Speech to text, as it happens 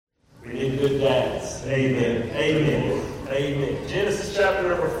good dads. Amen. Amen. Amen. Genesis chapter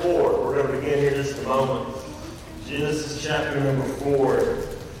number 4. We're going to begin here in just a moment. Genesis chapter number 4,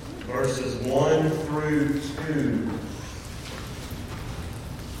 verses 1 through 2.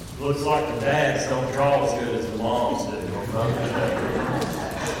 Looks like the dads don't draw as good as the moms do.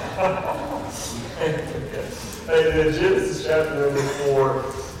 Amen. Genesis chapter number 4,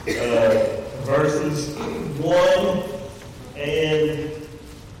 verses 1 and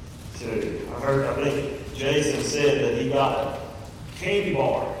 2. I think Jason said that he got a candy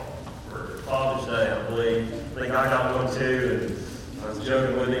bar for Father's Day, I believe. I think I got one too, and I was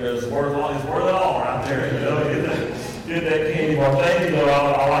joking with him. It was worth it all right there. You know, get that candy bar. Thank you, though.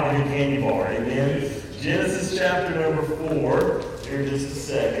 I like a good candy bar. Amen. Genesis chapter number 4, here in just a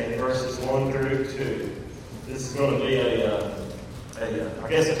second, verses 1 through 2. This is going to be I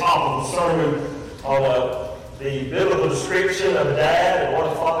guess a topical sermon on the biblical description of a dad and what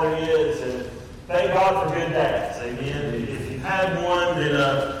a father is. And thank God for good dads. Amen. If you have one, then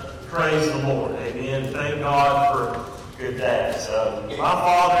praise the Lord. Amen. Thank God for good dads. My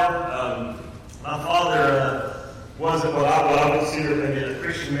father wasn't what I would consider maybe a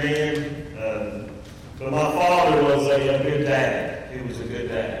Christian man, but my father was a good dad. He was a good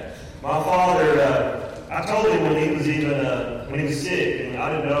dad. My father, I told him when he was sick, and I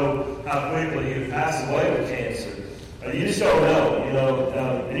didn't know how quickly he would pass away with cancer. You just don't know, you know.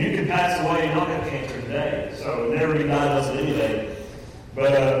 And you can pass away and not have cancer today, so never be diagnosed with anything.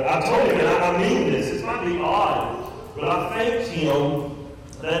 But I told him, and I mean this. It might be odd, but I thanked him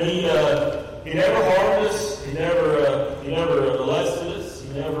that he never harmed us. He never molested us.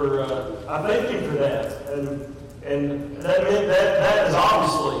 I thanked him for that, and that meant that is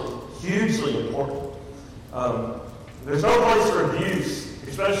obviously hugely important. There's no place for abuse,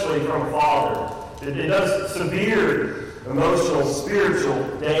 especially from a father. It does severe emotional, spiritual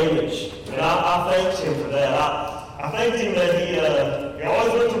damage. And I thanked him for that. I thanked him that he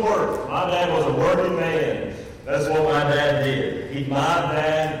always went to work. My dad was a working man. That's what my dad did. My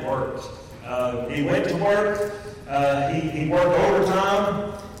dad worked. He went to work. He worked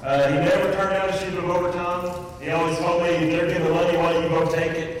overtime. He never turned down a shift of overtime. He always told me, if they're giving money, why don't you go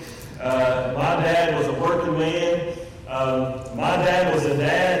take it? My dad was a working man. My dad was a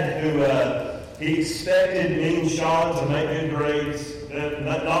dad who he expected me and Sean to make good grades.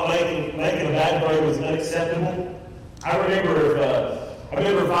 Not making a bad grade was unacceptable. I remember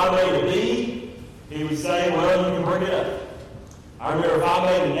if I made a B, he would say, "Well, you can bring it up." I remember if I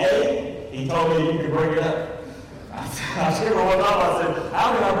made an A, he told me you can bring it up. I remember one time I said, "How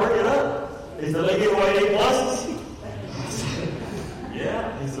can I bring it up?" He said, "They give away A pluses."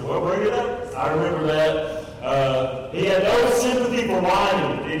 Yeah, he said, "Well, bring it up." I remember that. He had no sympathy for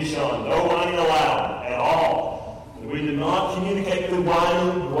whining, did he, Sean? No whining allowed at all. We did not communicate through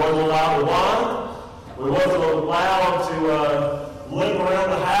whining. We wasn't allowed to whine. We wasn't allowed to limp around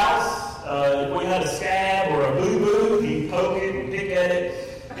the house. If we had a scab or a boo-boo, he'd poke it and pick at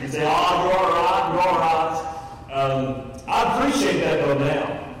it. He'd say, "Oh, you're all right, you're all right." I appreciate that, though, now.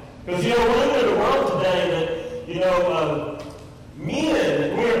 Because, we're living in a world today that,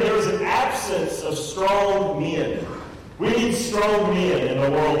 men, there is an absence of strong men. We need strong men in the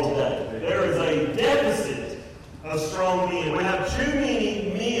world today. There is a deficit of strong men. We have too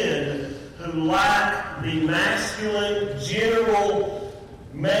many men who lack the masculine, general,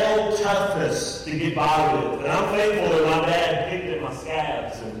 male toughness to get by with. And I'm thankful that my dad picked at my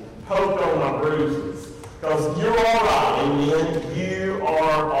scabs and poked on my bruises. Because you're all right, amen. You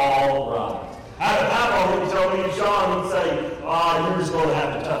are all right. When he told me, Sean, he'd say, you're just going to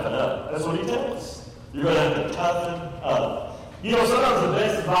have to toughen up. That's what he tells us. You're going to have to toughen up. Sometimes the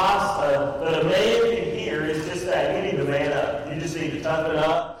best advice that a man can hear is just that. You need to man up. You just need to toughen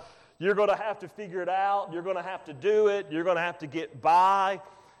up. You're going to have to figure it out. You're going to have to do it. You're going to have to get by.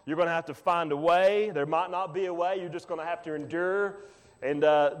 You're going to have to find a way. There might not be a way. You're just going to have to endure. And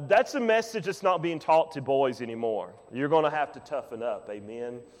that's a message that's not being taught to boys anymore. You're going to have to toughen up.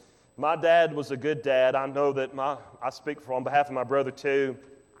 Amen. My dad was a good dad. I know that I speak on behalf of my brother too.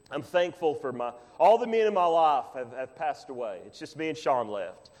 I'm thankful for all the men in my life have passed away. It's just me and Sean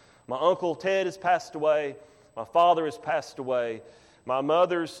left. My uncle Ted has passed away. My father has passed away. My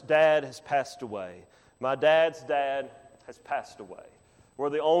mother's dad has passed away. My dad's dad has passed away. We're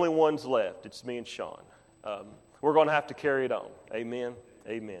the only ones left. It's me and Sean. We're going to have to carry it on. Amen.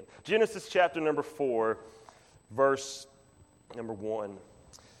 Amen. Genesis chapter number 4, verse number 1.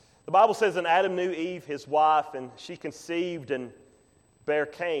 The Bible says, "And Adam knew Eve, his wife, and she conceived and bare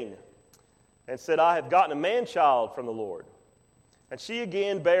Cain, and said, I have gotten a man-child from the Lord. And she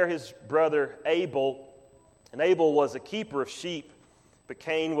again bare his brother Abel, and Abel was a keeper of sheep, but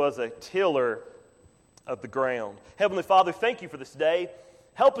Cain was a tiller of the ground. Heavenly Father, thank you for this day.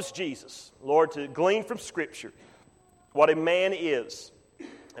 Help us, Jesus, Lord, to glean from Scripture what a man is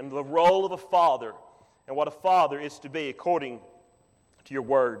and the role of a father and what a father is to be according to your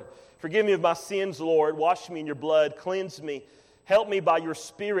word. Forgive me of my sins, Lord. Wash me in your blood. Cleanse me. Help me by your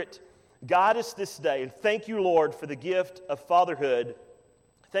Spirit. Guide us this day. And thank you, Lord, for the gift of fatherhood.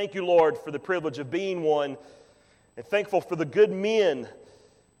 Thank you, Lord, for the privilege of being one. And thankful for the good men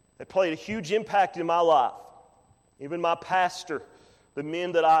that played a huge impact in my life. Even my pastor, the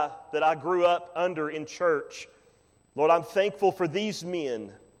men that I grew up under in church. Lord, I'm thankful for these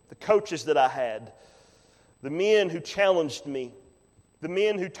men, the coaches that I had, the men who challenged me, the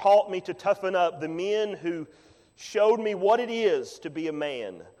men who taught me to toughen up, the men who showed me what it is to be a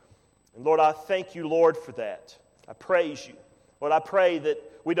man. And Lord, I thank you, Lord, for that. I praise you. Lord, I pray that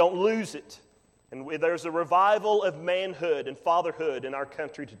we don't lose it. And there's a revival of manhood and fatherhood in our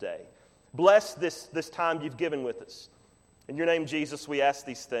country today. Bless this time you've given with us. In your name, Jesus, we ask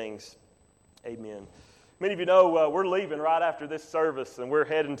these things. Amen. Many of you know we're leaving right after this service, and we're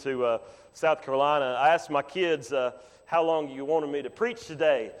heading to South Carolina. I asked my kids how long you wanted me to preach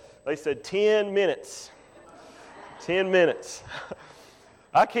today. They said 10 minutes. 10 minutes.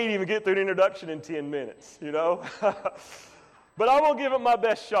 I can't even get through an introduction in 10 minutes, you know. But I'm going to give it my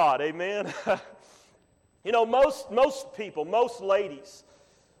best shot, amen. You know, most people, most ladies,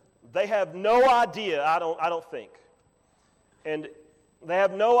 they have no idea, I don't think. And they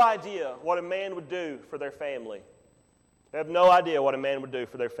have no idea what a man would do for their family. They have no idea what a man would do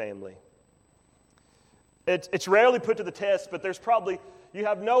for their family. It's rarely put to the test, but you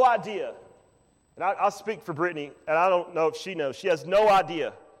have no idea. And I'll speak for Brittany, and I don't know if she knows. She has no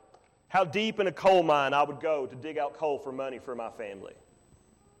idea how deep in a coal mine I would go to dig out coal for money for my family.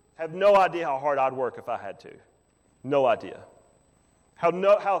 Have no idea how hard I'd work if I had to. No idea. Have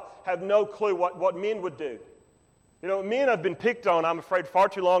no clue what men would do. You know, men have been picked on, I'm afraid, far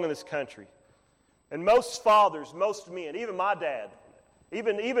too long in this country. And most fathers, most men, even my dad,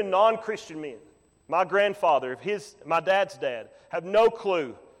 even non-Christian men, my grandfather, my dad's dad, have no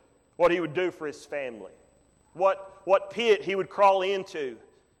clue what he would do for his family. What pit he would crawl into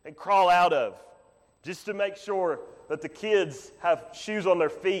and crawl out of just to make sure that the kids have shoes on their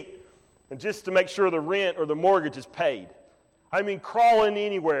feet and just to make sure the rent or the mortgage is paid. I mean, crawl in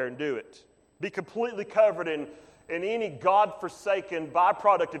anywhere and do it. Be completely covered in any God-forsaken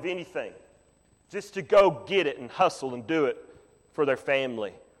byproduct of anything, just to go get it and hustle and do it for their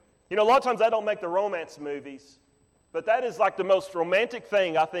family. You know, a lot of times I don't make the romance movies, but that is like the most romantic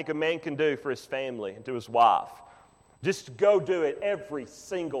thing I think a man can do for his family and to his wife. Just to go do it every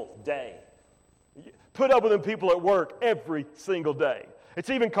single day. Put up with them people at work every single day. It's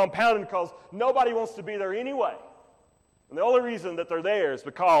even compounded because nobody wants to be there anyway. And the only reason that they're there is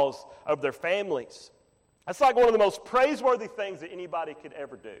because of their families. That's like one of the most praiseworthy things that anybody could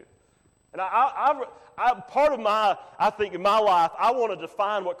ever do. And I think in my life, I want to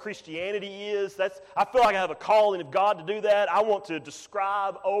define what Christianity is. I feel like I have a calling of God to do that. I want to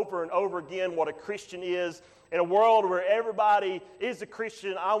describe over and over again what a Christian is. In a world where everybody is a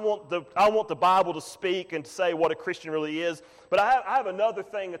Christian, I want the Bible to speak and to say what a Christian really is. But I have another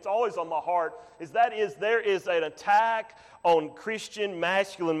thing that's always on my heart, there is an attack on Christian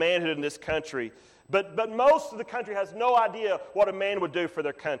masculine manhood in this country. But most of the country has no idea what a man would do for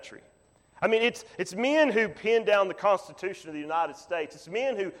their country. I mean, it's men who pinned down the Constitution of the United States. It's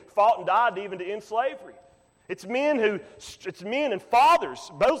men who fought and died even to end slavery. It's men and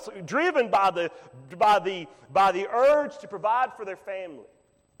fathers, both driven by the urge to provide for their family.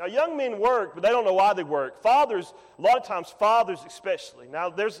 Now, young men work, but they don't know why they work. Fathers, a lot of times, fathers especially.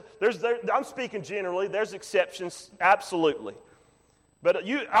 Now, I'm speaking generally. There's exceptions, absolutely. But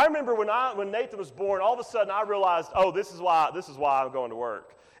I remember when Nathan was born, all of a sudden I realized, this is why I'm going to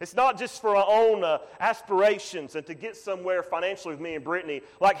work. It's not just for our own aspirations and to get somewhere financially with me and Brittany.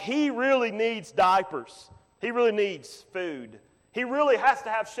 Like, he really needs diapers. He really needs food. He really has to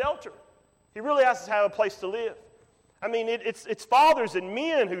have shelter. He really has to have a place to live. I mean, it's fathers and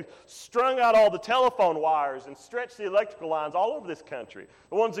men who strung out all the telephone wires and stretched the electrical lines all over this country.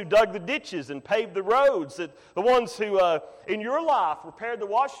 The ones who dug the ditches and paved the roads. The ones who, in your life, repaired the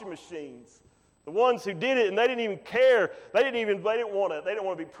washing machines. The ones who did it and they didn't even care. They didn't want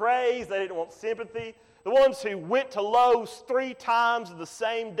to be praised. They didn't want sympathy. The ones who went to Lowe's 3 times in the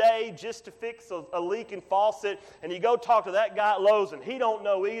same day just to fix a leaking faucet, and you go talk to that guy at Lowe's and he don't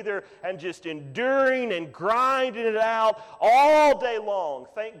know either, and just enduring and grinding it out all day long.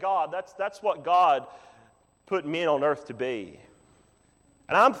 Thank God. That's what God put men on earth to be.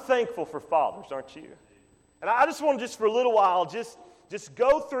 And I'm thankful for fathers, aren't you? And I just want to for a little while, just just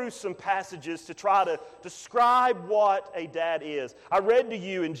go through some passages to try to describe what a dad is. I read to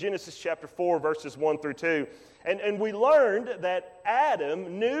you in Genesis chapter 4, verses 1 through 2, and we learned that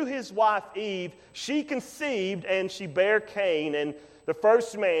Adam knew his wife Eve. She conceived and she bare Cain, and the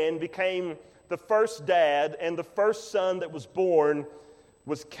first man became the first dad, and the first son that was born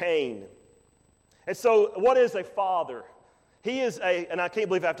was Cain. And so what is a father? He is and I can't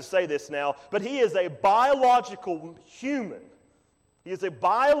believe I have to say this now, but he is a biological human. He is a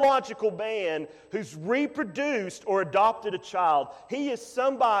biological man who's reproduced or adopted a child. He is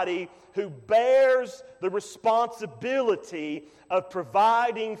somebody who bears the responsibility of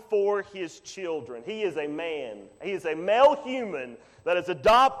providing for his children. He is a man. He is a male human that is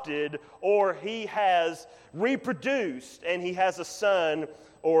adopted, or he has reproduced and he has a son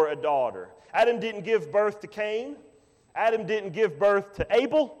or a daughter. Adam didn't give birth to Cain. Adam didn't give birth to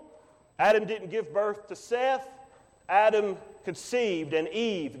Abel. Adam didn't give birth to Seth. Adam conceived and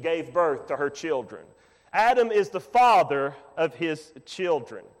Eve gave birth to her children. Adam is the father of his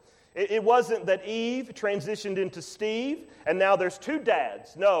children. It wasn't that Eve transitioned into Steve and now there's two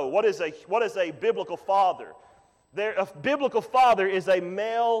dads. No, what is a biblical father? A biblical father is a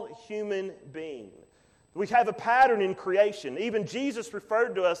male human being. We have a pattern in creation. Even Jesus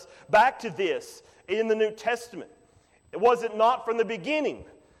referred to us back to this in the New Testament. Was it not from the beginning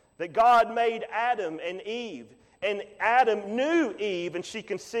that God made Adam and Eve? And Adam knew Eve, and she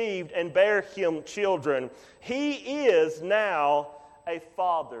conceived and bare him children. He is now a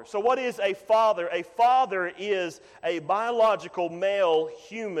father. So what is a father? A father is a biological male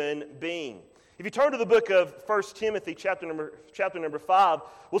human being. If you turn to the book of 1 Timothy, chapter number 5,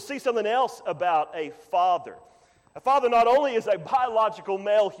 we'll see something else about a father. A father not only is a biological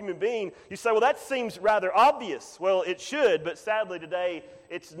male human being, you say, well, that seems rather obvious. Well, it should, but sadly today,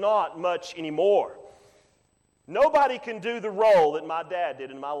 it's not much anymore. Nobody can do the role that my dad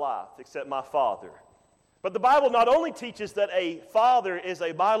did in my life except my father. But the Bible not only teaches that a father is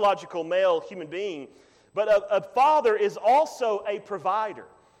a biological male human being, but a father is also a provider.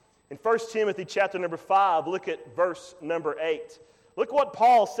 In 1 Timothy chapter number 5, look at verse number 8. Look what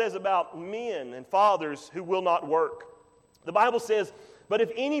Paul says about men and fathers who will not work. The Bible says, "But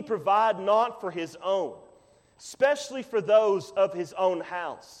if any provide not for his own, especially for those of his own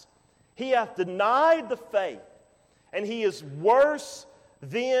house, he hath denied the faith, and he is worse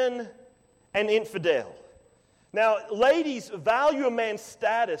than an infidel." Now, ladies value a man's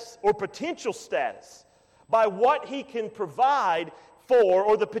status or potential status by what he can provide for,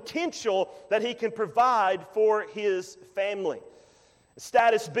 or the potential that he can provide for his family.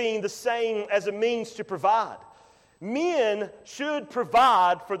 Status being the same as a means to provide. Men should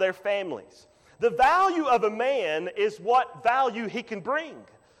provide for their families. The value of a man is what value he can bring.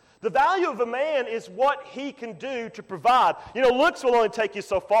 The value of a man is what he can do to provide. Looks will only take you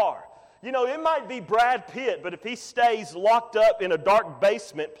so far. It might be Brad Pitt, but if he stays locked up in a dark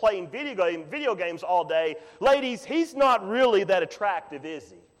basement playing video games all day, ladies, he's not really that attractive,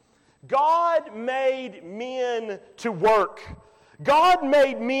 is he? God made men to work. God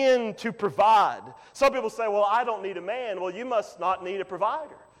made men to provide. Some people say, well, I don't need a man. Well, you must not need a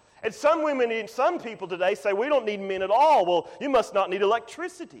provider. And some women and some people today say, we don't need men at all. Well, you must not need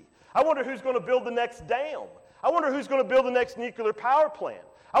electricity. I wonder who's going to build the next dam. I wonder who's going to build the next nuclear power plant.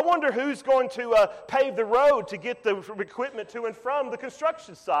 I wonder who's going to pave the road to get the equipment to and from the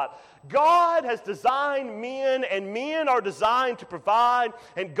construction site. God has designed men, and men are designed to provide,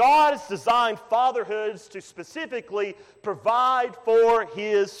 and God has designed fatherhoods to specifically provide for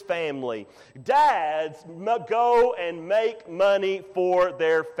his family. Dads go and make money for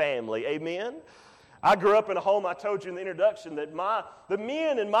their family. Amen? I grew up in a home, I told you in the introduction, that the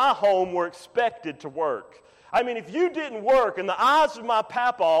men in my home were expected to work. I mean, if you didn't work, in the eyes of my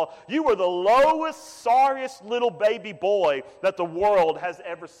papaw, you were the lowest, sorriest little baby boy that the world has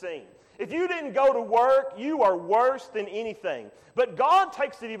ever seen. If you didn't go to work, you are worse than anything. But God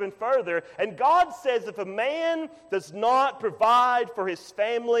takes it even further, and God says if a man does not provide for his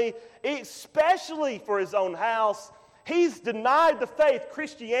family, especially for his own house, he's denied the faith,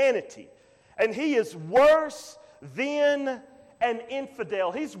 Christianity, and he is worse than an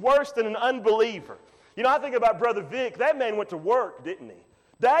infidel. He's worse than an unbeliever. I think about Brother Vic. That man went to work, didn't he?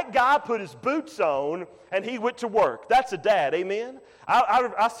 That guy put his boots on, and he went to work. That's a dad, amen?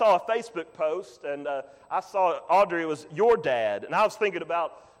 I saw a Facebook post, and I saw, Audrey, it was your dad. And I was thinking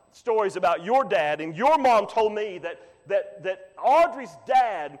about stories about your dad, and your mom told me that Audrey's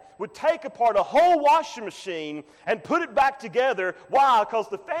dad would take apart a whole washing machine and put it back together. Why? Because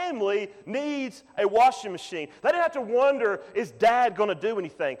the family needs a washing machine. They didn't have to wonder, is dad going to do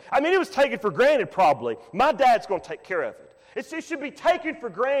anything? I mean, it was taken for granted probably. My dad's going to take care of it. It should be taken for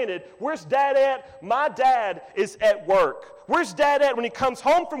granted. Where's Dad at? My dad is at work. Where's Dad at when he comes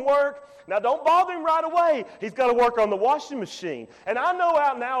home from work? Now, don't bother him right away. He's got to work on the washing machine. And I know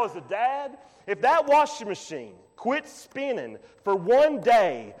out now as a dad, if that washing machine quits spinning for one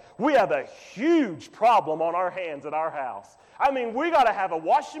day, we have a huge problem on our hands at our house. I mean, we got to have a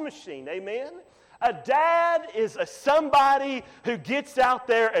washing machine, amen? A dad is somebody who gets out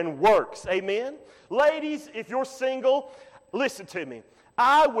there and works, amen? Ladies, if you're single, listen to me.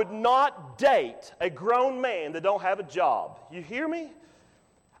 I would not date a grown man that don't have a job. You hear me?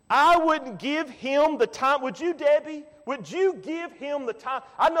 I wouldn't give him the time. Would you, Debbie? Would you give him the time?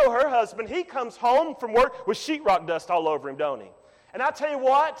 I know her husband, he comes home from work with sheetrock dust all over him, don't he? And I tell you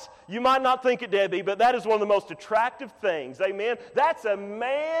what, you might not think it, Debbie, but that is one of the most attractive things, amen? That's a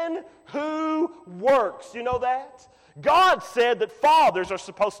man who works. You know that? God said that fathers are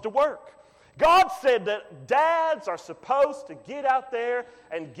supposed to work. God said that dads are supposed to get out there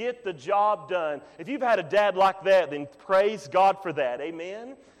and get the job done. If you've had a dad like that, then praise God for that,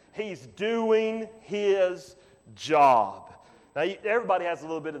 amen? He's doing his job. Now, everybody has a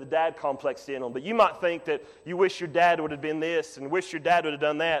little bit of the dad complex in them, but you might think that you wish your dad would have been this and wish your dad would have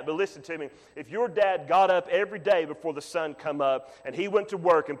done that. But listen to me. If your dad got up every day before the sun come up and he went to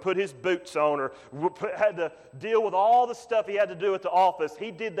work and put his boots on or had to deal with all the stuff he had to do at the office,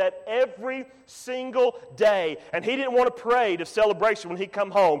 he did that every single day. And he didn't want to parade of celebration when he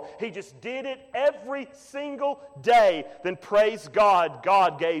come home. He just did it every single day. Then praise God,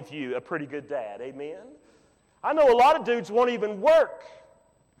 God gave you a pretty good dad. Amen? I know a lot of dudes won't even work.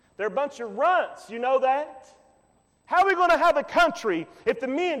 They're a bunch of runts. You know that? How are we going to have a country if the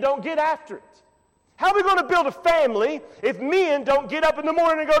men don't get after it? How are we going to build a family if men don't get up in the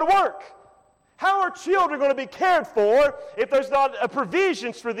morning and go to work? How are children going to be cared for if there's not a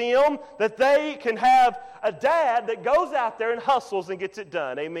provisions for them that they can have a dad that goes out there and hustles and gets it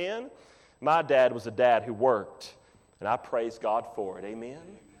done? Amen? My dad was a dad who worked, and I praise God for it. Amen?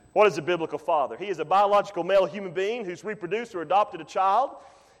 What is a biblical father? He is a biological male human being who's reproduced or adopted a child.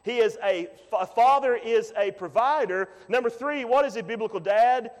 He is a father is a provider. Number 3, what is a biblical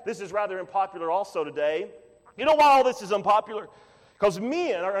dad? This is rather unpopular also today. You know why all this is unpopular? Because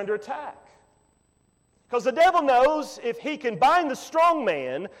men are under attack. Because the devil knows if he can bind the strong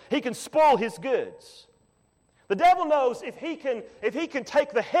man, he can spoil his goods. The devil knows if he can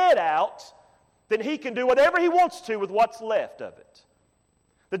take the head out, then he can do whatever he wants to with what's left of it.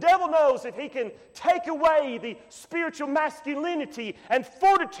 The devil knows if he can take away the spiritual masculinity and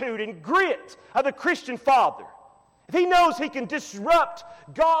fortitude and grit of the Christian father, if he knows he can disrupt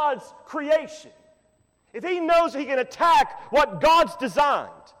God's creation, if he knows he can attack what God's designed,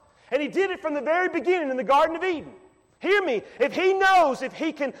 and he did it from the very beginning in the Garden of Eden. Hear me, if he knows if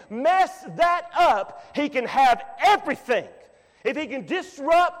he can mess that up, he can have everything. If he can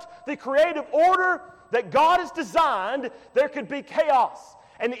disrupt the creative order that God has designed, there could be chaos.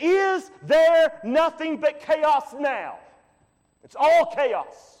 And is there nothing but chaos now? It's all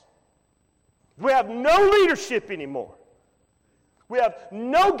chaos. We have no leadership anymore. We have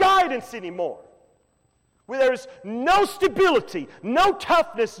no guidance anymore. There's no stability, no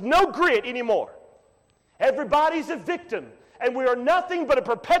toughness, no grit anymore. Everybody's a victim, and we are nothing but a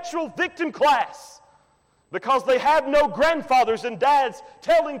perpetual victim class because they have no grandfathers and dads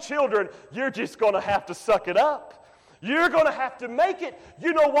telling children, you're just going to have to suck it up. You're going to have to make it.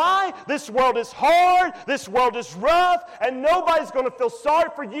 You know why? This world is hard. This world is rough. And nobody's going to feel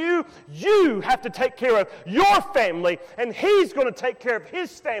sorry for you. You have to take care of your family. And he's going to take care of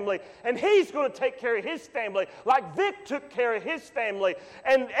his family. And he's going to take care of his family. Like Vic took care of his family.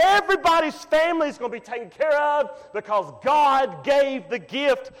 And everybody's family is going to be taken care of because God gave the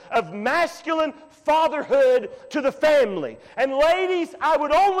gift of masculine fatherhood to the family. And ladies, I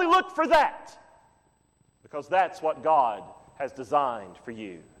would only look for that. Because that's what God has designed for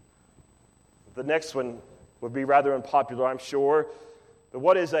you. The next one would be rather unpopular, I'm sure. But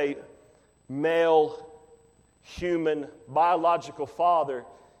what is a male, human, biological father?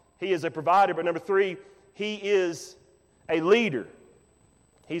 He is a provider. But number 3, he is a leader.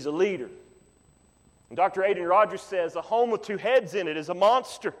 He's a leader. And Dr. Adrian Rogers says, a home with 2 heads in it is a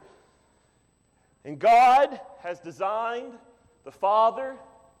monster. And God has designed the father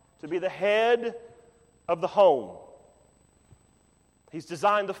to be the head of the home. He's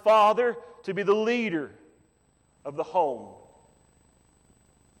designed the father to be the leader of the home.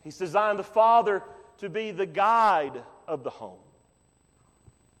 He's designed the father to be the guide of the home.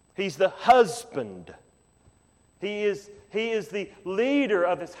 He's the husband. He is the leader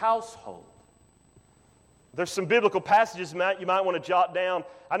of his household. There's some biblical passages you might want to jot down.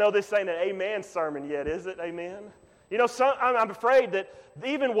 I know this ain't an amen sermon yet, is it? Amen? You know, I'm afraid that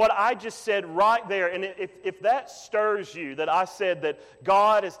even what I just said right there, and if that stirs you, that I said that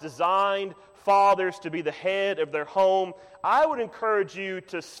God has designed fathers to be the head of their home, I would encourage you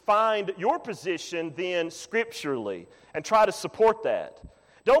to find your position then scripturally and try to support that.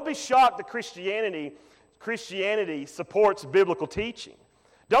 Don't be shocked that Christianity supports biblical teaching.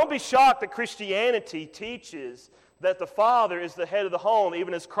 Don't be shocked that Christianity teaches that the father is the head of the home,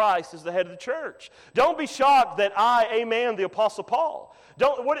 even as Christ is the head of the church. Don't be shocked that I amen the Apostle Paul.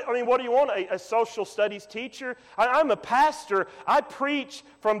 What do you want, a social studies teacher? I'm a pastor. I preach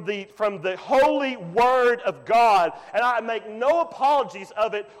from the holy Word of God, and I make no apologies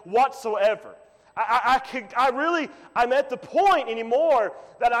of it whatsoever. I'm at the point anymore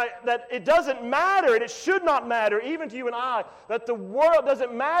that it doesn't matter, and it should not matter, even to you and I, that the world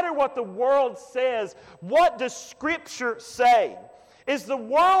doesn't matter what the world says. What does Scripture say? Is the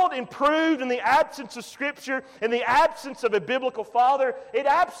world improved in the absence of Scripture, in the absence of a biblical father? It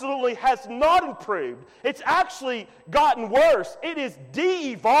absolutely has not improved. It's actually gotten worse. It is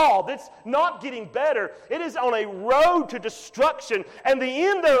de-evolved. It's not getting better. It is on a road to destruction, and the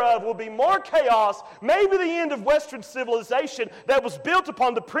end thereof will be more chaos, maybe the end of Western civilization that was built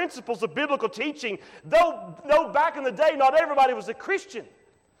upon the principles of biblical teaching, though back in the day not everybody was a Christian.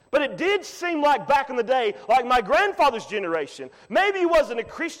 But it did seem like back in the day, like my grandfather's generation, maybe he wasn't a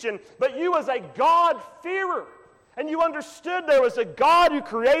Christian, but you was a God-fearer. And you understood there was a God who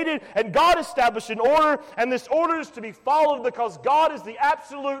created and God established an order, and this order is to be followed because God is the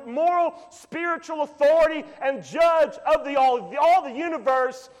absolute moral, spiritual authority and judge of all the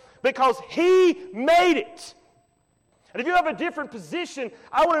universe because He made it. And if you have a different position,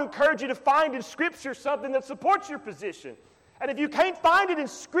 I want to encourage you to find in Scripture something that supports your position. And if you can't find it in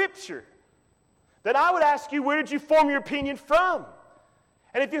Scripture, then I would ask you, where did you form your opinion from?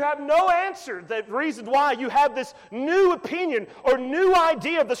 And if you have no answer, the reason why you have this new opinion or new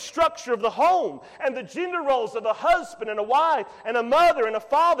idea of the structure of the home and the gender roles of a husband and a wife and a mother and a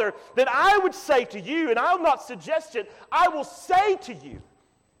father, then I would say to you, and I will not suggest it, I will say to you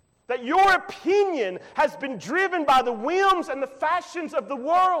that your opinion has been driven by the whims and the fashions of the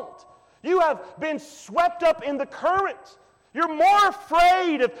world. You have been swept up in the current. You're more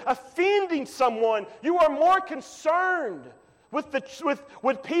afraid of offending someone. You are more concerned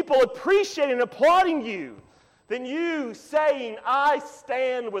with people appreciating and applauding you than you saying, I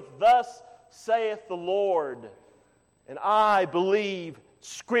stand with thus saith the Lord. And I believe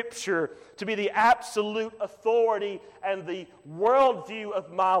Scripture to be the absolute authority and the worldview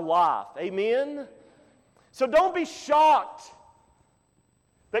of my life. Amen? So don't be shocked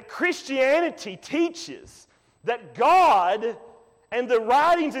that Christianity teaches that God and the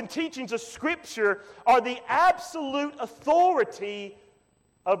writings and teachings of Scripture are the absolute authority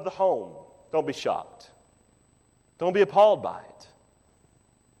of the home. Don't be shocked. Don't be appalled by it.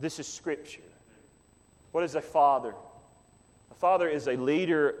 This is Scripture. What is a father? A father is a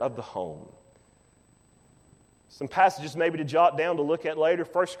leader of the home. Some passages maybe to jot down to look at later.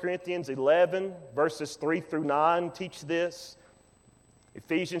 1 Corinthians 11, verses 3 through 9 teach this.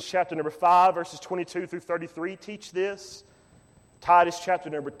 Ephesians chapter number 5, verses 22 through 33 teach this. Titus chapter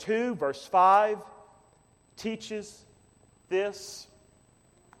number 2, verse 5 teaches this.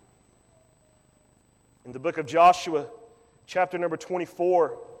 In the book of Joshua, chapter number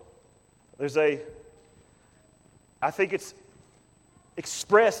 24, I think it's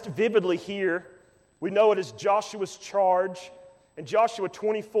expressed vividly here. We know it as Joshua's charge. In Joshua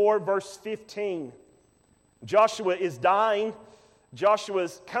 24, verse 15, Joshua is dying. Joshua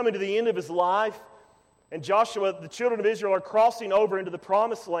is coming to the end of his life. And the children of Israel are crossing over into the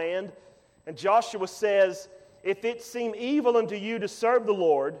promised land. And Joshua says, if it seem evil unto you to serve the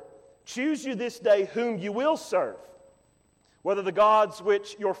Lord, choose you this day whom you will serve. Whether the gods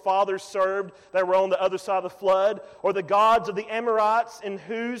which your fathers served that were on the other side of the flood, or the gods of the Amorites in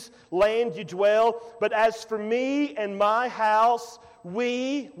whose land you dwell. But as for me and my house,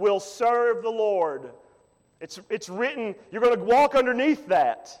 we will serve the Lord. It's written, you're going to walk underneath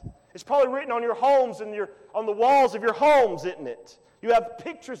that. It's probably written on your homes and on the walls of your homes, isn't it? You have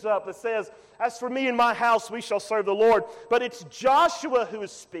pictures up that says, as for me and my house, we shall serve the Lord. But it's Joshua who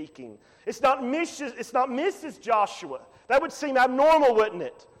is speaking. It's not Mrs. Joshua. That would seem abnormal, wouldn't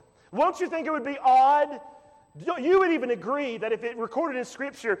it? Won't you think it would be odd? You would even agree that if it recorded in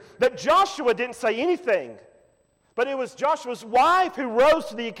Scripture that Joshua didn't say anything. But it was Joshua's wife who rose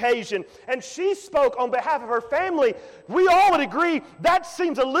to the occasion, and she spoke on behalf of her family. We all would agree that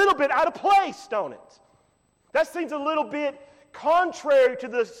seems a little bit out of place, don't it? That seems a little bit contrary to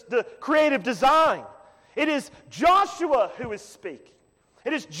the creative design. It is Joshua who is speaking.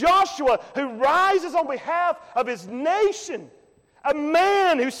 It is Joshua who rises on behalf of his nation. A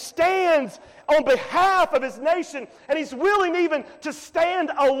man who stands on behalf of his nation, and he's willing even to stand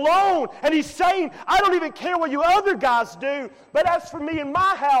alone. And he's saying, I don't even care what you other guys do, but as for me and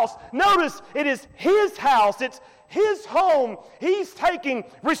my house, notice it is his house, it's his home. He's taking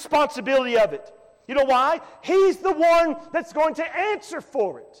responsibility of it. You know why? He's the one that's going to answer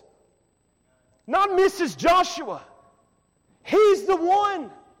for it. Not Mrs. Joshua. He's the one.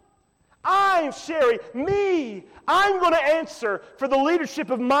 I'm Sherry, I'm going to answer for the leadership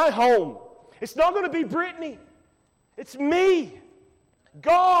of my home. It's not going to be Brittany. It's me.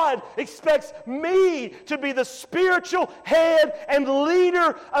 God expects me to be the spiritual head and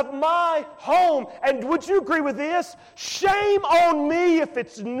leader of my home. And would you agree with this? Shame on me if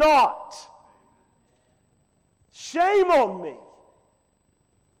it's not. Shame on me.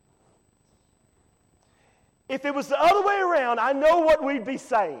 If it was the other way around, I know what we'd be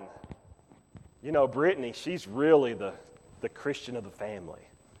saying. You know, Brittany, she's really the Christian of the family.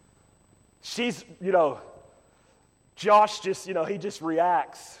 She's, Josh just, he just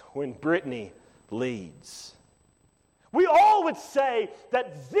reacts when Brittany leads. We all would say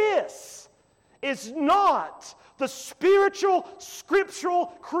that this is not the spiritual, scriptural,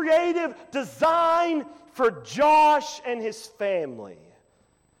 creative design for Josh and his family.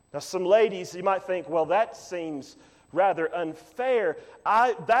 Now, some ladies, you might think, well, that seems rather unfair.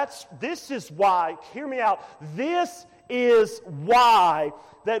 This is why, hear me out, this is why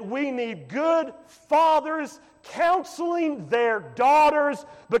that we need good fathers counseling their daughters,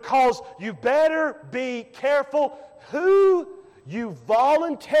 because you better be careful who you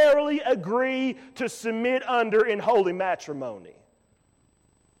voluntarily agree to submit under in holy matrimony.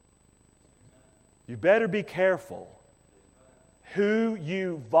 You better be careful who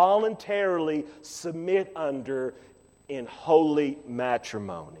you voluntarily submit under in holy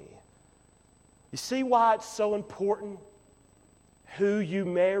matrimony. You see why it's so important who you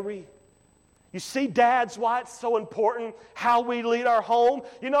marry? You see, dads, why it's so important how we lead our home?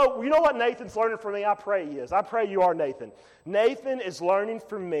 You know what Nathan's learning from me? I pray he is. I pray you are, Nathan. Nathan is learning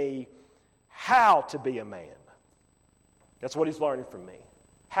from me how to be a man. That's what he's learning from me.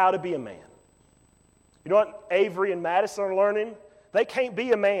 How to be a man. You know what Avery and Madison are learning? They can't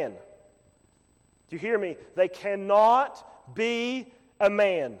be a man. Do you hear me? They cannot be a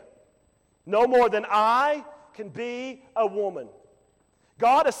man. No more than I can be a woman.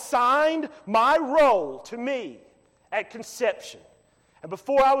 God assigned my role to me at conception. And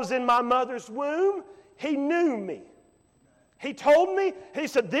before I was in my mother's womb, He knew me. He told me, He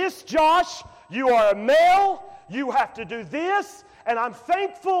said, this, Josh, you are a male, you have to do this, and I'm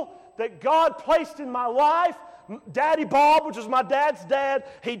thankful that God placed in my life Daddy Bob, which was my dad's dad.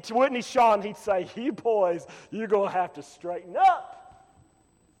 Whitney Shaw, he'd say, you boys, you're going to have to straighten up.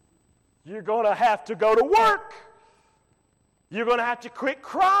 You're going to have to go to work. You're going to have to quit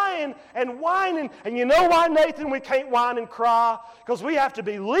crying and whining. And you know why, Nathan, we can't whine and cry? Because we have to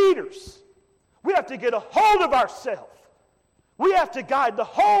be leaders. We have to get a hold of ourselves. We have to guide the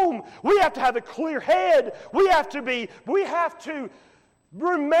home. We have to have a clear head. We have to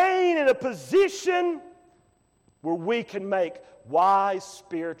remain in a position where we can make wise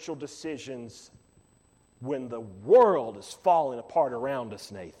spiritual decisions when the world is falling apart around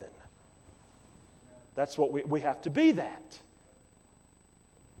us, Nathan. That's what we have to be that.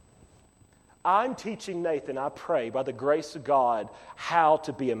 I'm teaching Nathan, I pray, by the grace of God, how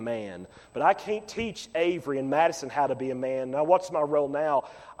to be a man. But I can't teach Avery and Madison how to be a man. Now, what's my role now?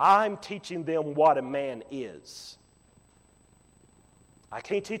 I'm teaching them what a man is. I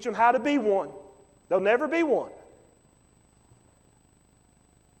can't teach them how to be one. They'll never be one.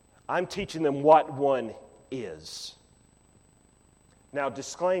 I'm teaching them what one is. Now,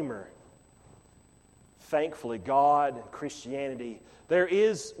 disclaimer. Thankfully, God and Christianity, there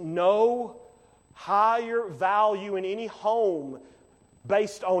is no higher value in any home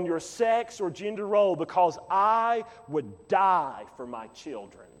based on your sex or gender role, because I would die for my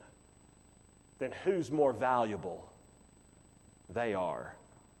children, than who's more valuable. They are.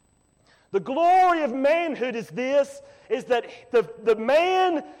 The glory of manhood is this, is that the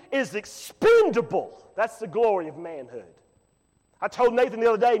man is expendable. That's the glory of manhood. I told Nathan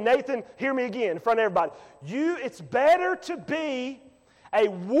the other day, Nathan, hear me again in front of everybody. It's better to be a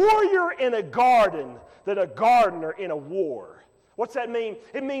warrior in a garden than a gardener in a war. What's that mean?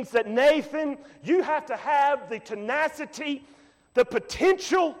 It means that, Nathan, you have to have the tenacity, the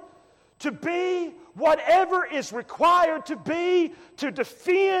potential to be whatever is required to be to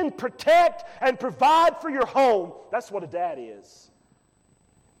defend, protect, and provide for your home. That's what a dad is.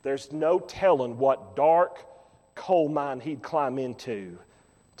 There's no telling what dark coal mine he'd climb into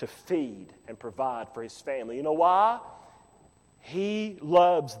to feed and provide for his family. You know why? He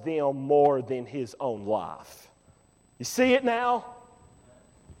loves them more than his own life. You see it now?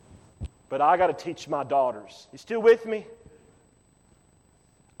 But I got to teach my daughters. You still with me?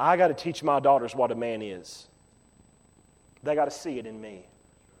 I got to teach my daughters what a man is. They got to see it in me.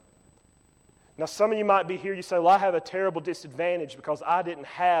 Now, some of you might be here, you say, well, I have a terrible disadvantage because I didn't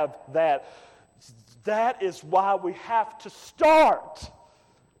have that. That is why we have to start.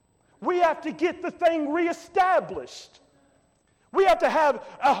 We have to get the thing reestablished. We have to have,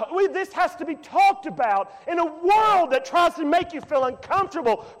 this has to be talked about in a world that tries to make you feel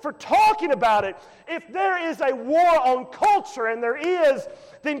uncomfortable for talking about it. If there is a war on culture, and there is,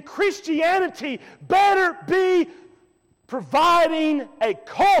 then Christianity better be providing a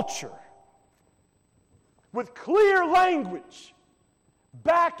culture with clear language,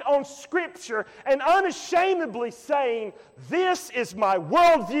 backed on Scripture, and unashamedly saying, this is my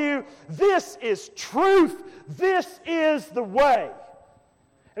worldview, this is truth, this is the way.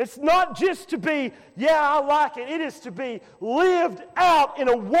 And it's not just to be, yeah, I like it. It is to be lived out in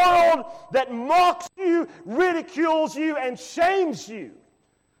a world that mocks you, ridicules you, and shames you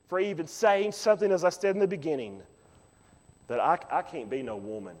for even saying something, as I said in the beginning, that I can't be no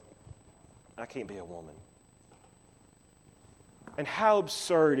woman. I can't be a woman. And how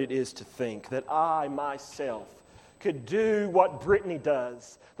absurd it is to think that I myself could do what Brittany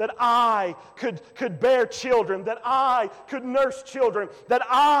does, that I could bear children, that I could nurse children, that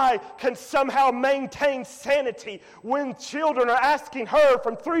I can somehow maintain sanity when children are asking her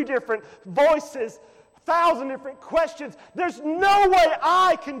from 3 different voices, 1,000 different questions. There's no way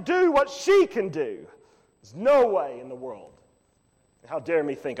I can do what she can do. There's no way in the world. How dare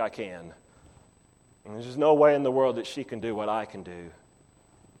me think I can? And there's just no way in the world that she can do what I can do.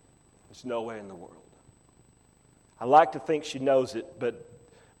 There's no way in the world. I like to think she knows it, but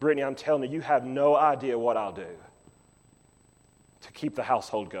Brittany, I'm telling you, you have no idea what I'll do to keep the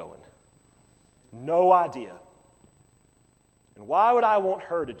household going. No idea. And why would I want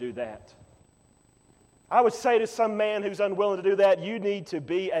her to do that? I would say to some man who's unwilling to do that, you need to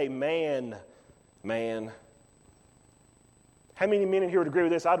be a man. How many men in here would agree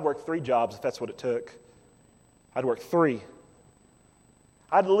with this? I'd work 3 jobs if that's what it took. I'd work 3.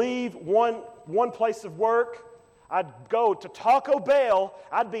 I'd leave one place of work. I'd go to Taco Bell.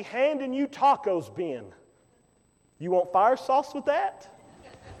 I'd be handing you tacos, Ben. You want fire sauce with that?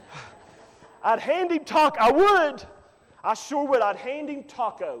 I'd hand him tacos. I would. I sure would. I'd hand him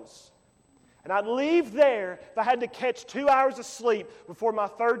tacos. And I'd leave there if I had to catch 2 hours of sleep before my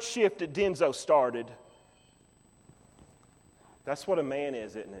 3rd shift at Denso started. That's what a man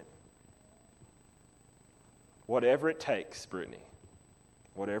is, isn't it? Whatever it takes, Brittany.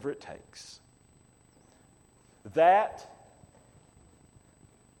 Whatever it takes. That,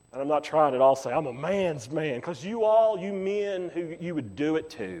 and I'm not trying at all to say I'm a man's man, because you men who you would do it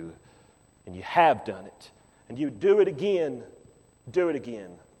to, and you have done it, and you do it again,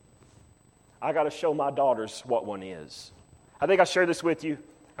 I got to show my daughters what one is. I think I shared this with you.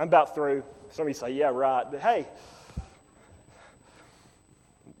 I'm about through. Some of you say, yeah, right. But hey,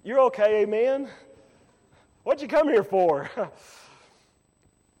 you're okay, amen? What'd you come here for?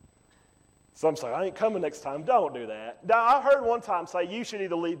 Some say, I ain't coming next time. Don't do that. Now, I heard one time say you should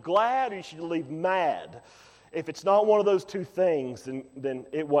either leave glad or you should leave mad. If it's not one of those 2 things, then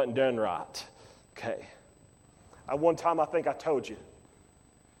it wasn't done right. Okay. One time I think I told you.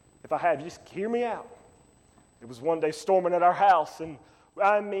 If I have, just hear me out. It was one day storming at our house, and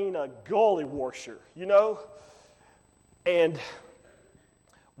I mean a gully washer, and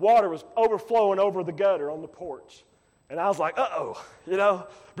water was overflowing over the gutter on the porch. And I was like, uh-oh,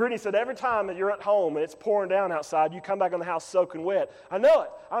 Brittany said, every time that you're at home and it's pouring down outside, you come back in the house soaking wet. I know it.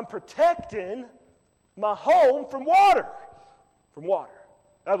 I'm protecting my home from water.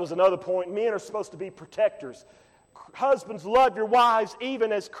 That was another point. Men are supposed to be protectors. Husbands, love your wives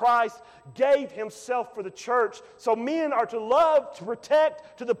even as Christ gave himself for the church. So men are to love, to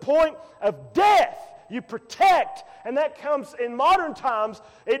protect to the point of death. You protect, and that comes in modern times.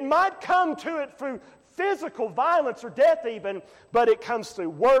 It might come to it through physical violence or death even, but it comes through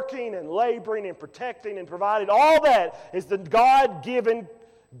working and laboring and protecting and providing. All that is the God-given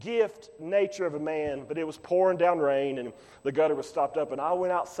gift nature of a man. But it was pouring down rain, and the gutter was stopped up, and I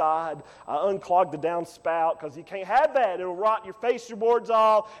went outside. I unclogged the downspout, because you can't have that. It'll rot your fascia boards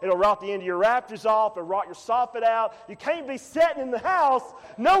off. It'll rot the end of your rafters off. It'll rot your soffit out. You can't be sitting in the house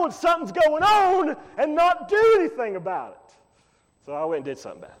knowing something's going on and not do anything about it. So I went and did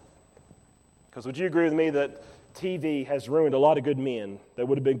something about it. Because would you agree with me that TV has ruined a lot of good men that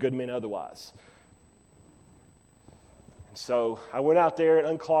would have been good men otherwise? And so I went out there and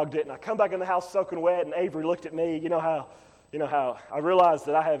unclogged it, and I come back in the house soaking wet, and Avery looked at me. You know how I realized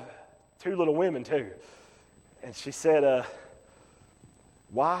that I have two little women too. And she said,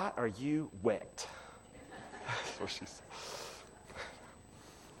 "Why are you wet?" That's what she said.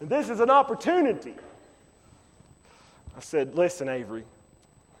 And this is an opportunity. I said, "Listen, Avery,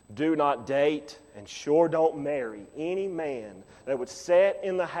 do not date and sure don't marry any man that would sit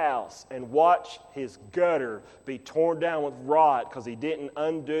in the house and watch his gutter be torn down with rot because he didn't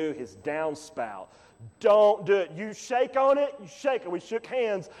undo his downspout. Don't do it. You shake on it, you shake it." We shook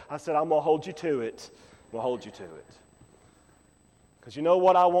hands. I said, "I'm going to hold you to it. I'm going to hold you to it." Because you know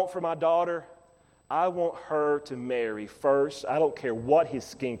what I want for my daughter? I want her to marry first. I don't care what his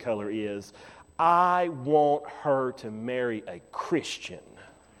skin color is. I want her to marry a Christian.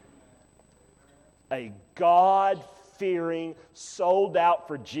 A God-fearing, sold out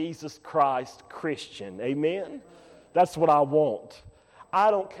for Jesus Christ Christian. Amen? That's what I want.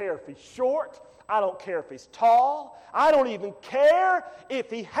 I don't care if he's short. I don't care if he's tall. I don't even care if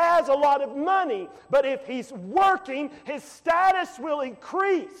he has a lot of money. But if he's working, his status will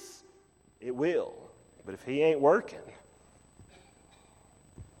increase. It will. But if he ain't working,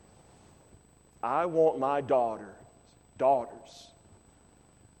 I want my daughters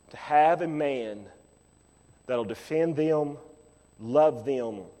to have a man that'll defend them, love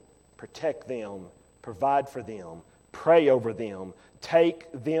them, protect them, provide for them, pray over them, take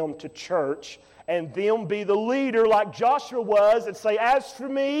them to church, and them be the leader like Joshua was and say, "As for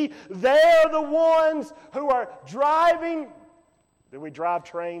me, they're the ones who are driving." Do we drive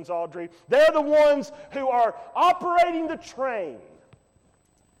trains, Audrey? They're the ones who are operating the train.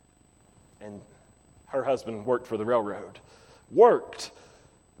 And her husband worked for the railroad.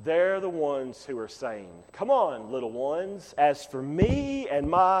 They're the ones who are saying, "Come on, little ones, as for me and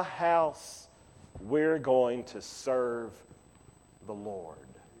my house, we're going to serve the Lord."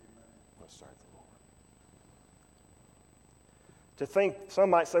 We'll serve the Lord. To think, some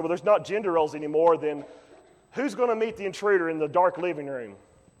might say, well, there's not gender roles anymore, then who's going to meet the intruder in the dark living room?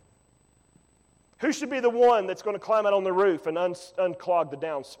 Who should be the one that's going to climb out on the roof and unclog the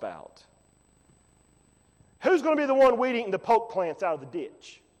downspout? Who's going to be the one weeding the poke plants out of the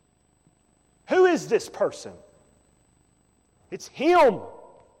ditch? Who is this person? It's him.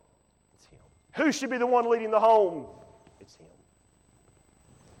 It's him. Who should be the one leading the home? It's him.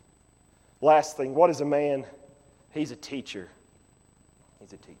 Last thing, what is a man? He's a teacher.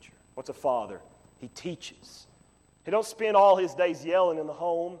 He's a teacher. What's a father? He teaches. He don't spend all his days yelling in the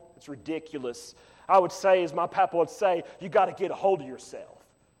home. It's ridiculous. I would say, as my papa would say, you got to get a hold of yourself.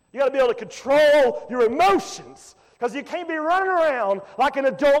 You got to be able to control your emotions, because you can't be running around like an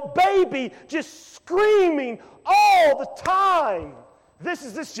adult baby just screaming all the time. This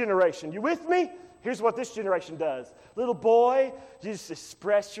is this generation. You with me? Here's what this generation does. Little boy, you just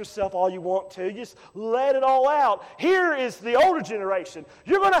express yourself all you want to. You just let it all out. Here is the older generation.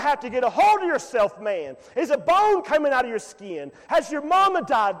 You're going to have to get a hold of yourself, man. Is a bone coming out of your skin? Has your mama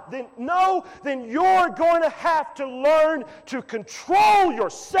died? Then you're going to have to learn to control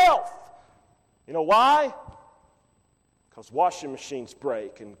yourself. You know why? Because washing machines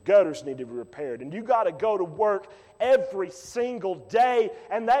break and gutters need to be repaired. And you got to go to work every single day.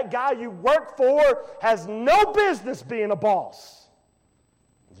 And that guy you work for has no business being a boss.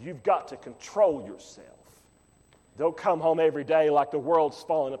 You've got to control yourself. Don't come home every day like the world's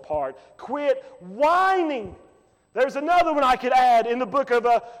falling apart. Quit whining. There's another one I could add in the book of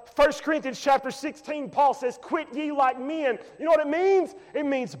 1 Corinthians chapter 16. Paul says, "Quit ye like men." You know what it means? It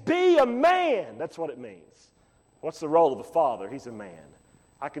means be a man. That's what it means. What's the role of a father? He's a man.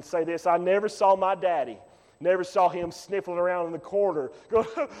 I can say this. I never saw my daddy. Never saw him sniffling around in the corner. Go,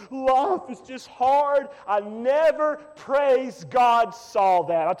 life is just hard. I never, praise God, saw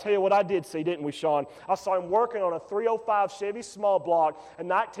that. I'll tell you what I did see, didn't we, Sean? I saw him working on a 305 Chevy small block, a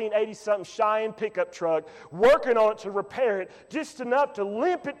 1980-something Cheyenne pickup truck, working on it to repair it, just enough to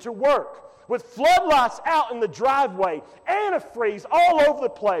limp it to work, with floodlights out in the driveway, antifreeze all over the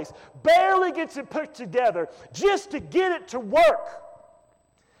place, barely gets it put together just to get it to work.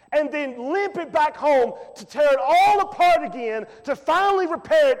 And then limp it back home to tear it all apart again to finally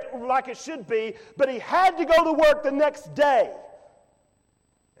repair it like it should be, but he had to go to work the next day.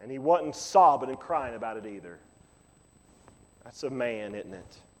 And he wasn't sobbing and crying about it either. That's a man, isn't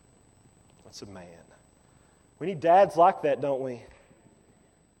it? That's a man. We need dads like that, don't we?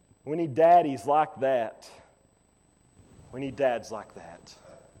 We need daddies like that. We need dads like that.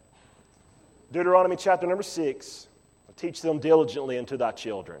 Deuteronomy chapter number 6. Teach them diligently unto thy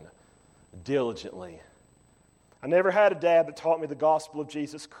children. Diligently. I never had a dad that taught me the gospel of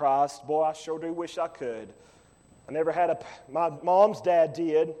Jesus Christ. Boy, I sure do wish I could. I never had my mom's dad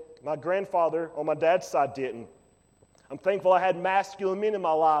did. My grandfather on my dad's side didn't. I'm thankful I had masculine men in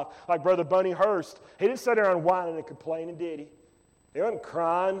my life, like Brother Bunny Hurst. He didn't sit there and whining and complaining, did he? He wasn't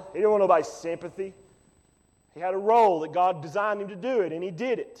crying. He didn't want nobody's sympathy. He had a role that God designed him to do it, and he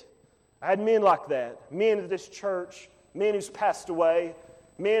did it. I had men like that, men at this church, men who's passed away,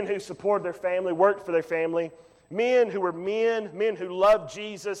 men who supported their family, worked for their family, men who were men who loved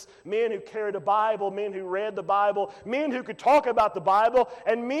Jesus, men who carried a Bible, men who read the Bible, men who could talk about the Bible,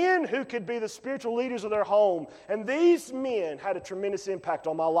 and men who could be the spiritual leaders of their home. And these men had a tremendous impact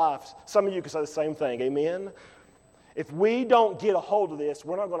on my life. Some of you can say the same thing, amen? If we don't get a hold of this,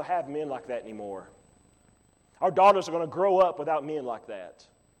 we're not going to have men like that anymore. Our daughters are going to grow up without men like that.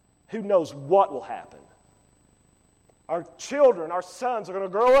 Who knows what will happen? Our children, our sons are going to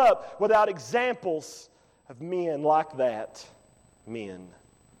grow up without examples of men like that. Men.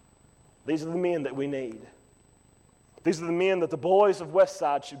 These are the men that we need. These are the men that the boys of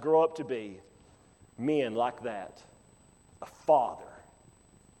Westside should grow up to be. Men like that. A father.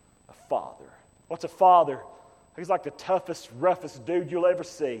 A father. What's a father? He's like the toughest, roughest dude you'll ever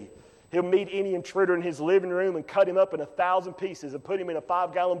see. He'll meet any intruder in his living room and cut him up in 1,000 pieces and put him in a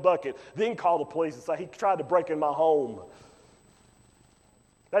 5-gallon bucket, then call the police and say, he tried to break in my home.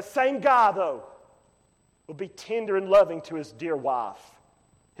 That same guy, though, will be tender and loving to his dear wife.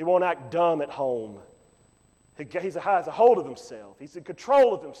 He won't act dumb at home. He has a hold of himself. He's in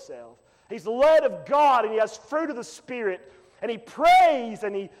control of himself. He's led of God, and he has fruit of the Spirit, and he prays,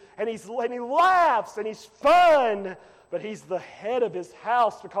 and he laughs, and he's fun. But he's the head of his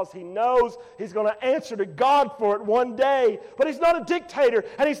house because he knows he's going to answer to God for it one day. But he's not a dictator,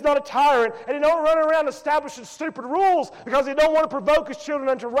 and he's not a tyrant, and he don't run around establishing stupid rules because he don't want to provoke his children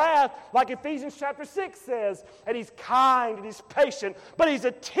unto wrath, like Ephesians chapter 6 says. And he's kind, and he's patient, but he's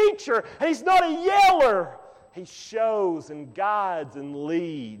a teacher, and he's not a yeller. He shows and guides and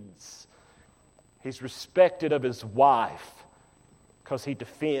leads. He's respected of his wife because he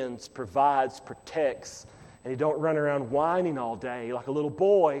defends, provides, protects, and he don't run around whining all day like a little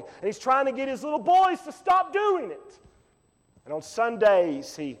boy. And he's trying to get his little boys to stop doing it. And on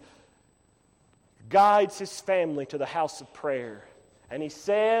Sundays, he guides his family to the house of prayer. And he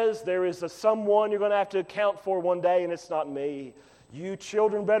says, there is someone you're going to have to account for one day, and it's not me. You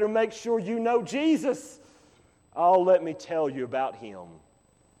children better make sure you know Jesus. Oh, let me tell you about him.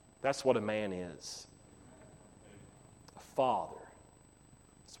 That's what a man is. A father.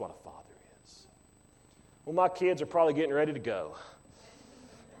 That's what a father is. Well, my kids are probably getting ready to go.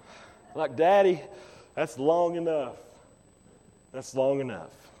 Like, Daddy, that's long enough. That's long enough.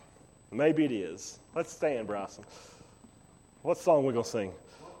 Maybe it is. Let's stand, Bryson. What song are we going to sing?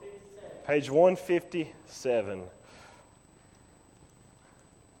 157. Page 157.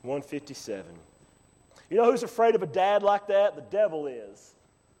 157. You know who's afraid of a dad like that? The devil is.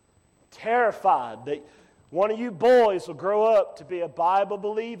 Terrified that one of you boys will grow up to be a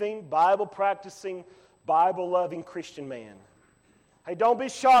Bible-believing, Bible-practicing, Bible-loving Christian man. Hey, don't be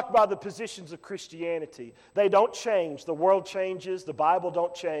shocked by the positions of Christianity. They don't change. The world changes. The Bible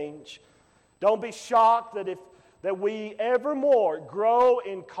don't change. Don't be shocked that we evermore grow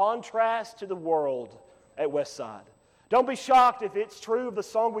in contrast to the world at Westside. Don't be shocked if it's true the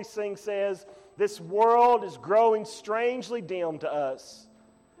song we sing says, this world is growing strangely dim to us.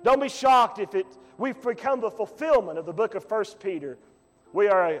 Don't be shocked if we've become the fulfillment of the book of 1 Peter. We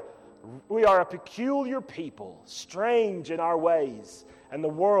are a peculiar people, strange in our ways, and the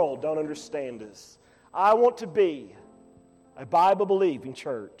world don't understand us. I want to be a Bible-believing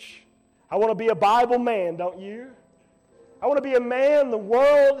church. I want to be a Bible man, don't you? I want to be a man the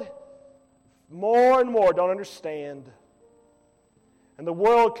world more and more don't understand. And the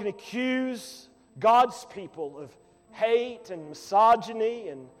world can accuse God's people of hate and misogyny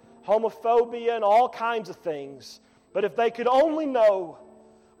and homophobia and all kinds of things. But if they could only know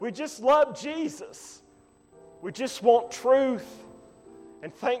we just love Jesus, we just want truth,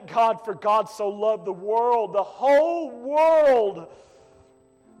 and thank God for God so loved the world, the whole world,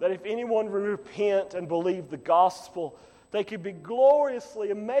 that if anyone would repent and believe the gospel, they could be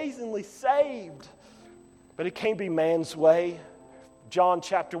gloriously, amazingly saved. But it can't be man's way. John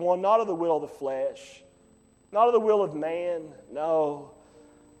chapter 1, not of the will of the flesh, not of the will of man, no,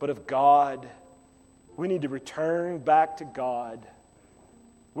 but of God. We need to return back to God.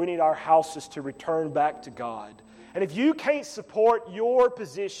 We need our houses to return back to God. And if you can't support your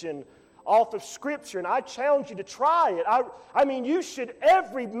position off of Scripture, and I challenge you to try it, I mean,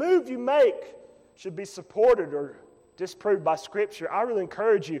 every move you make should be supported or disproved by Scripture. I really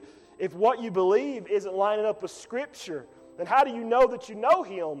encourage you, if what you believe isn't lining up with Scripture, then how do you know that you know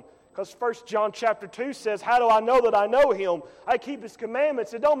Him? Because 1 John chapter 2 says, how do I know that I know Him? I keep His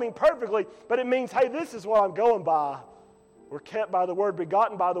commandments. It don't mean perfectly, but it means, hey, this is what I'm going by. We're kept by the Word,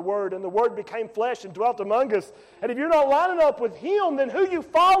 begotten by the Word, and the Word became flesh and dwelt among us. And if you're not lining up with Him, then who are you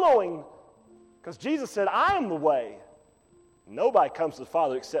following? Because Jesus said, I am the way. Nobody comes to the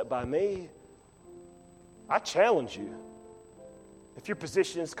Father except by me. I challenge you. If your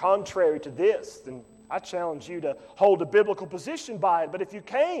position is contrary to this, then I challenge you to hold a biblical position by it. But if you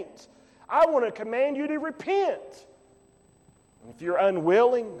can't, I want to command you to repent. And if you're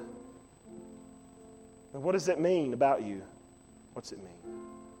unwilling, then what does it mean about you? What's it mean?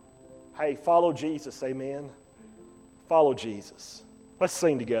 Hey, follow Jesus, amen? Follow Jesus. Let's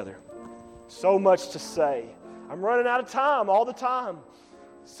sing together. So much to say. I'm running out of time all the time.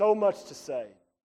 So much to say.